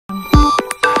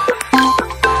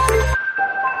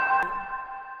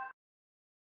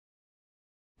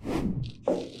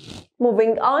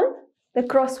Moving on, the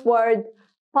crossword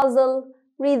puzzle.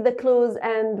 Read the clues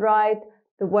and write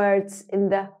the words in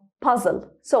the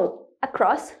puzzle. So, a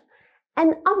cross,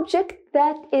 an object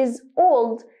that is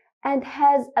old and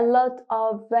has a lot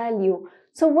of value.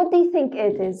 So what do you think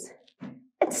it is?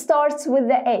 It starts with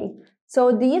the A.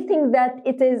 So do you think that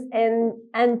it is an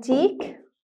antique?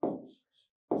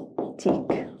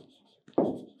 Antique.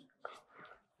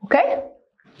 Okay?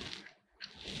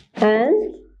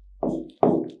 Antique.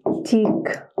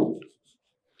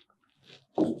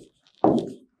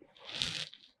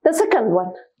 The second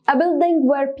one, a building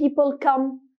where people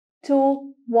come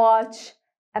to watch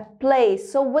a play.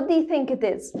 So what do you think it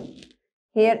is?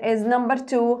 Here is number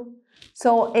 2.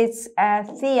 So it's a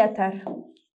theater.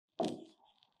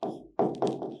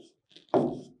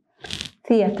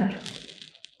 Theater.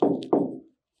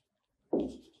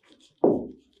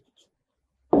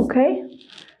 Okay.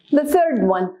 The third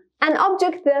one, an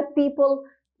object that people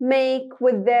make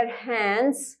with their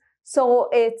hands. So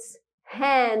it's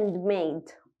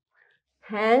handmade.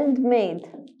 Handmade.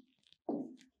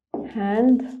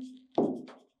 Handmade.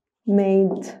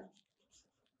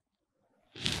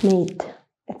 Made.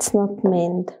 It's not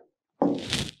made.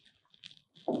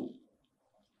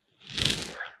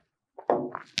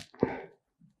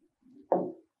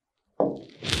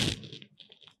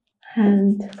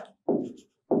 Handmade.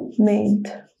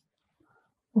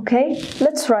 Okay,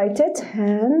 let's write it.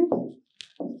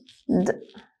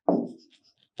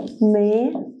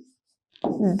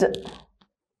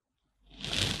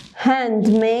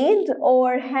 Handmade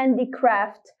or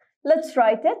handicraft. Let's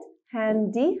write it.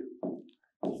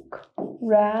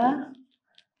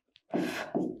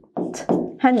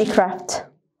 Handicraft.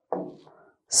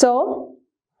 So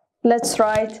let's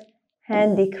write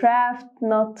handicraft,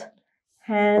 not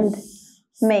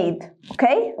handmade.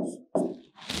 Okay?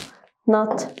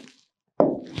 Not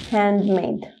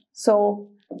handmade. So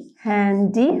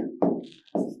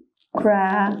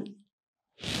handicraft.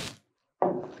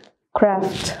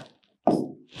 Craft.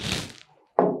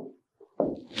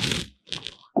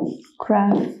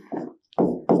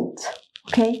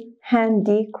 Okay,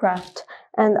 handicraft.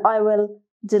 And I will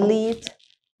delete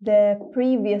the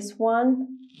previous one.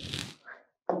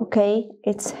 Okay,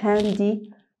 it's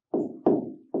handicraft.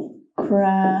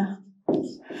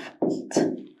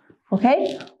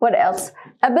 Okay, what else?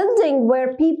 A building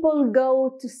where people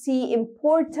go to see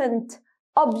important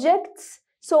objects.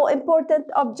 So important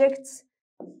objects,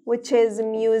 which is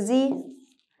museum.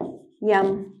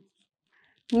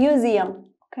 Museum,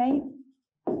 okay?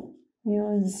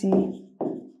 Museum.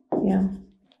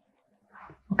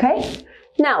 Okay,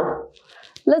 now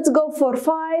let's go for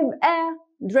 5. A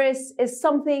dress is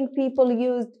something people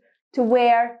used to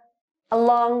wear a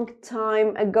long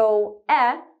time ago.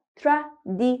 A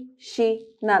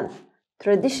traditional.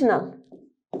 Traditional.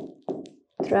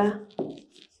 Traditional.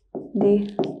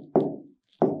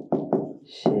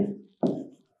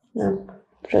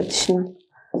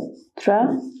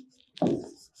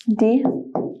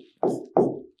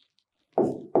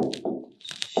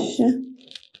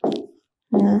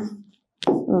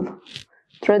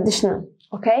 Traditional.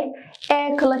 Okay,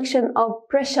 a collection of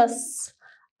precious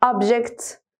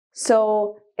objects.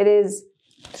 So it is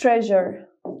treasure.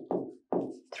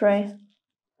 Treasure.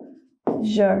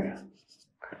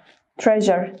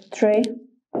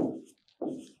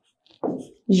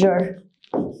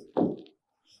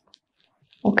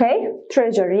 Okay,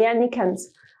 treasure يعني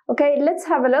كنز. Okay, let's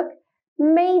have a look.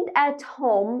 Made at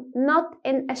home, not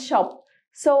in a shop.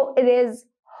 So it is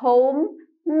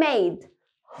homemade.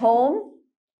 Homemade.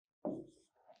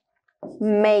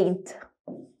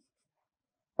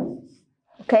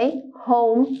 Okay,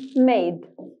 homemade.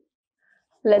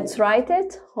 Let's write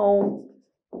it.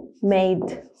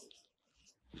 Homemade.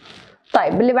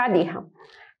 طيب اللي بعديها.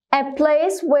 A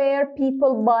place where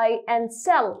people buy and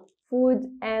sell food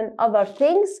and other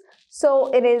things.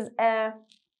 So it is a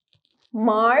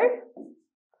market.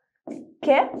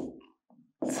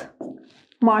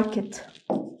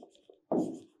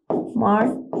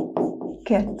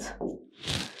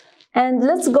 And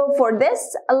let's go for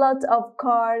this. A lot of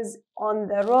cars on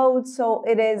the road. So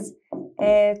it is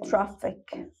a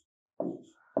traffic.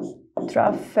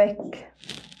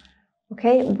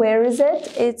 Okay, where is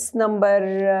it? It's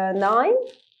number 9.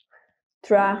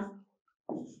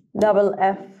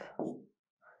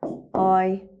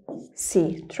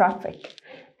 F-I-C, traffic.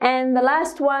 And the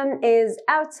last one is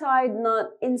outside,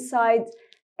 not inside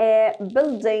a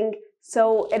building.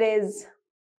 So it is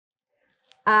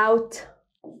outdoor.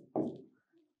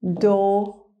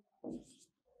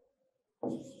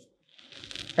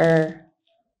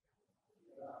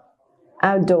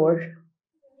 Outdoor,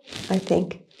 I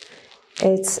think.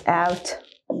 It's out.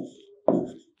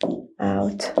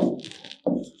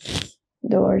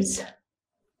 Doors.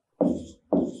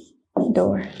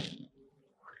 Door.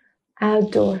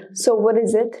 Outdoor. So what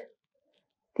is it?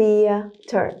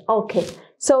 Theater. Okay.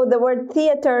 So the word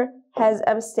theater has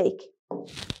a mistake,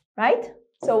 right?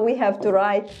 So we have to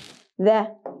write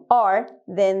the R,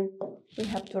 then we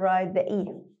have to write the E.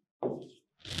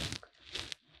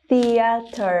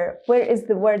 Theater. Where is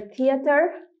the word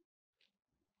theater?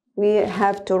 We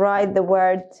have to write the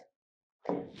word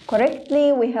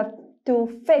correctly. We have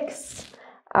to fix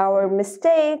our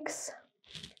mistakes.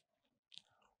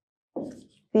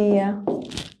 Theater.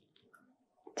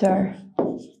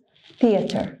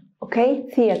 Okay,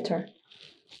 theater.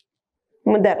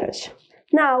 مدرج.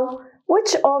 Now,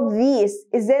 which of these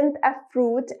isn't a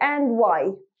fruit and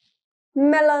why?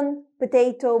 Melon,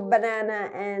 potato, banana,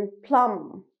 and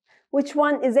plum. Which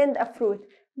one isn't a fruit?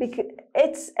 Because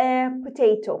it's a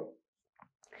potato.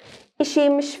 إشي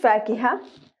مش فاكهة.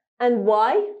 And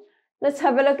why? Let's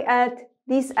have a look at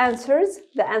these answers,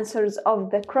 the answers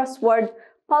of the crossword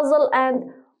puzzle,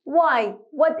 and why.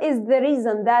 What is the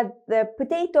reason that the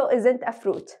potato isn't a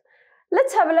fruit?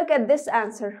 Let's have a look at this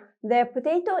answer. The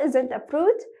potato isn't a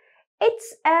fruit.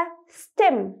 It's a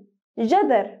stem,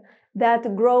 جذر,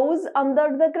 that grows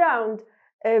under the ground.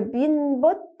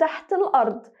 بينبت تحت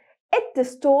الأرض. It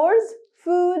stores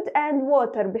food and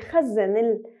water.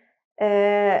 بيخزن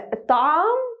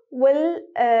الطعام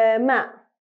والماء.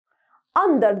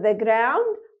 Under the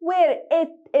ground where it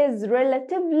is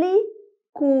relatively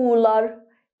cooler.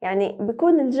 يعني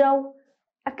بيكون الجو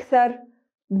أكثر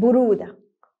برودة.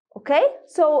 Okay,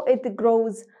 so it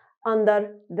grows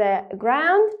under the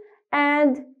ground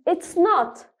and it's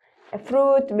not a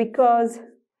fruit because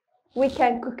we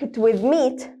can cook it with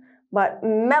meat, but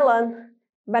melon,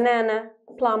 banana,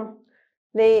 plum,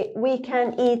 we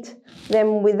can eat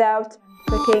them without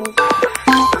cooking.